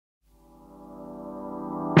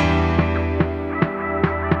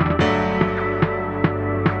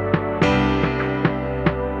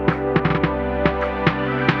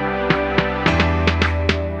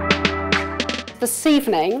This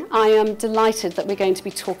evening, I am delighted that we're going to be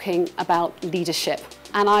talking about leadership.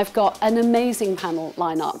 And I've got an amazing panel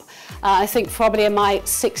lineup. I think probably in my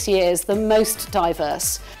 6 years, the most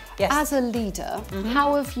diverse. Yes. As a leader,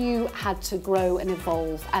 how have you had to grow and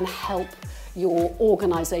evolve and help your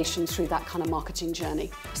organisation through that kind of marketing journey?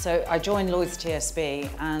 So I joined Lloyds TSB,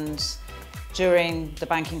 and during the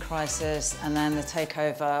banking crisis and then the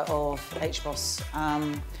takeover of HBOS,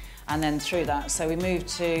 and then through that. So we moved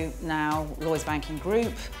to now Lloyds Banking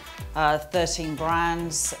Group, 13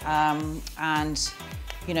 brands, and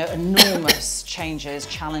enormous changes,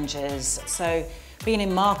 challenges. So being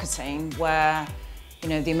in marketing where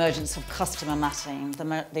the emergence of customer matching,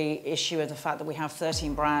 the issue of the fact that we have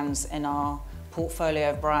 13 brands in our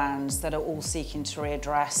portfolio of brands that are all seeking to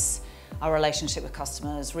readdress our relationship with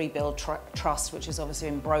customers, rebuild trust, which has obviously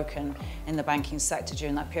been broken in the banking sector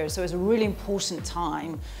during that period. So it was a really important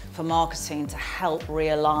time for marketing to help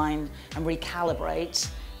realign and recalibrate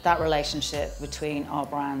that relationship between our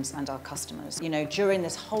brands and our customers. During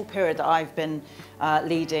this whole period that I've been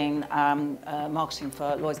leading marketing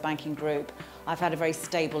for Lloyds Banking Group, I've had a very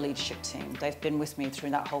stable leadership team. They've been with me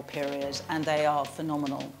through that whole period, and they are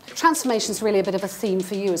phenomenal. Transformation is really a bit of a theme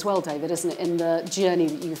for you as well, David, isn't it, in the journey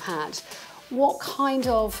that you've had? What kind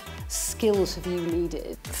of skills have you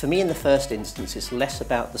needed? For me, in the first instance, it's less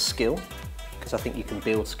about the skill, because I think you can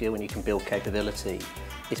build skill and you can build capability.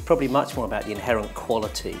 It's probably much more about the inherent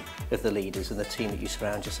quality of the leaders and the team that you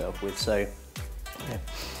surround yourself with. So,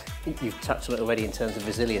 you've touched on it already in terms of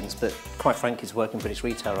resilience, but quite frankly, to work in British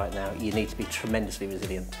retail right now, you need to be tremendously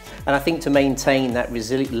resilient. And I think to maintain that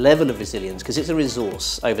level of resilience, because it's a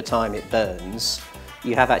resource, over time it burns,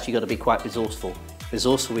 you have actually got to be quite resourceful.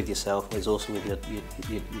 Resourceful with yourself, resourceful with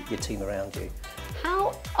your team around you.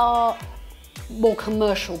 How are more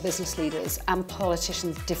commercial business leaders and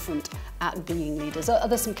politicians different at being leaders? Are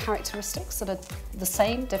there some characteristics that are the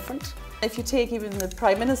same, different? If you take even the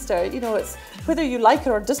Prime Minister, it's whether you like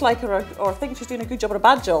her or dislike her or think she's doing a good job or a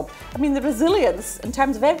bad job. I mean, the resilience in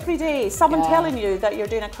terms of every day, someone telling you that you're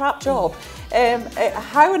doing a crap job.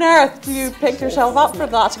 How on earth do you pick yourself up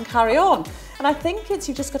from that and carry on? And I think you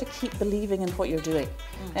just got to keep believing in what you're doing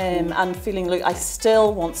and feeling, look, I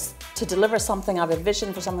still want to deliver something. I have a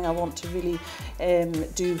vision for something I want to really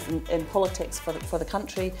do in politics for the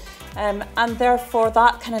country. And therefore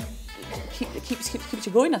that kind of keeps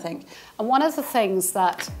you going, I think. And one of the things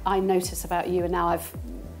that I notice about you, and now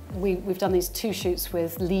we've done these 2 shoots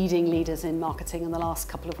with leading leaders in marketing in the last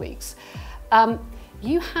couple of weeks,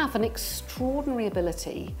 you have an extraordinary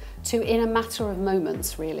ability to, in a matter of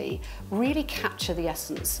moments really capture the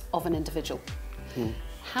essence of an individual.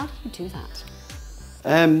 How do you do that?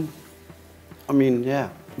 I mean, yeah.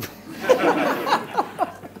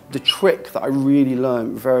 The trick that I really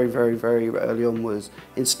learned very, very, very early on was,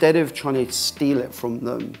 instead of trying to steal it from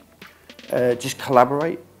them, just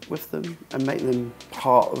collaborate with them and make them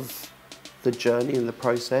part of the journey and the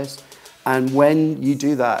process. And when you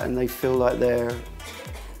do that and they feel like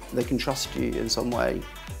they can trust you in some way,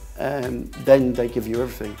 then they give you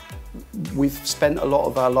everything. We've spent a lot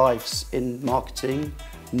of our lives in marketing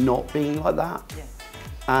not being like that. Yeah.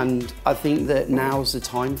 And I think that now's the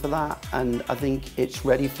time for that, and I think it's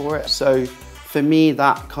ready for it. So for me,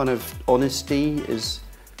 that kind of honesty is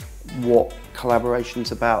what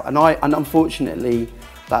collaboration's about. And unfortunately,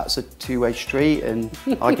 that's a two-way street, and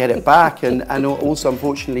I get it back. And also,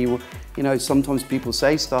 unfortunately, sometimes people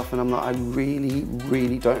say stuff and I'm like, I really,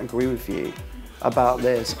 really don't agree with you about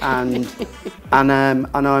this. And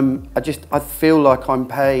I feel like I'm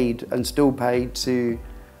paid and still paid to,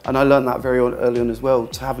 and I learned that very early on as well,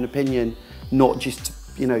 to have an opinion, not just to,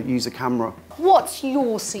 use a camera. What's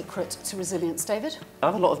your secret to resilience, David? I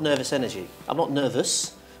have a lot of nervous energy. I'm not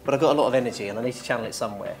nervous, but I've got a lot of energy and I need to channel it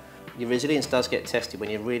somewhere. Your resilience does get tested when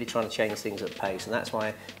you're really trying to change things at pace, and that's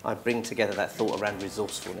why I bring together that thought around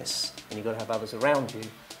resourcefulness. And you've got to have others around you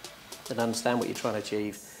that understand what you're trying to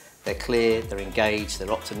achieve. They're clear, they're engaged,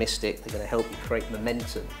 they're optimistic, they're going to help you create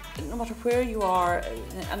momentum. No matter where you are,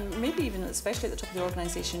 and maybe even especially at the top of the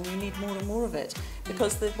organisation, you need more and more of it,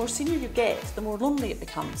 because the more senior you get, the more lonely it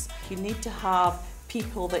becomes. You need to have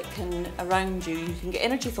people that can, around you, you can get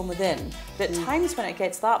energy from within. But at times when it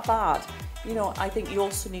gets that bad, I think you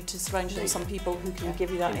also need to surround yourself with some people who can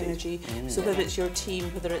give you that energy. So whether it's your team,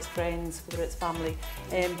 whether it's friends, whether it's family,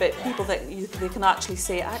 but people that they can actually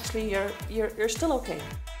say, actually, you're still okay.